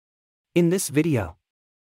In this video,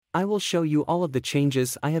 I will show you all of the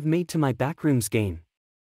changes I have made to my Backrooms game.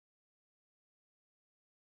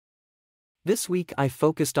 This week I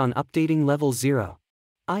focused on updating Level 0.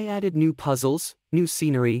 I added new puzzles, new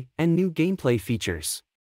scenery, and new gameplay features.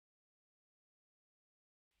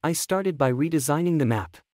 I started by redesigning the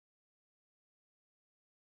map.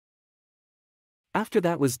 After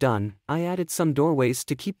that was done, I added some doorways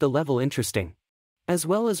to keep the level interesting, as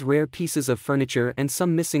well as rare pieces of furniture and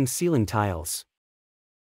some missing ceiling tiles.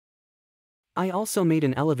 I also made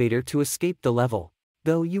an elevator to escape the level,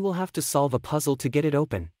 though you will have to solve a puzzle to get it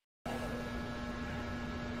open.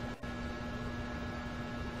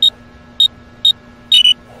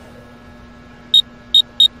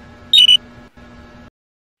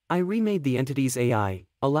 I remade the entity's AI,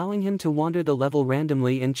 allowing him to wander the level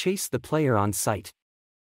randomly and chase the player on sight.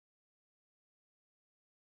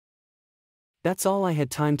 That's all I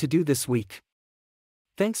had time to do this week.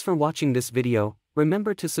 Thanks for watching this video.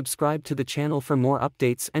 Remember to subscribe to the channel for more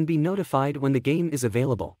updates and be notified when the game is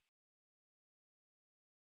available.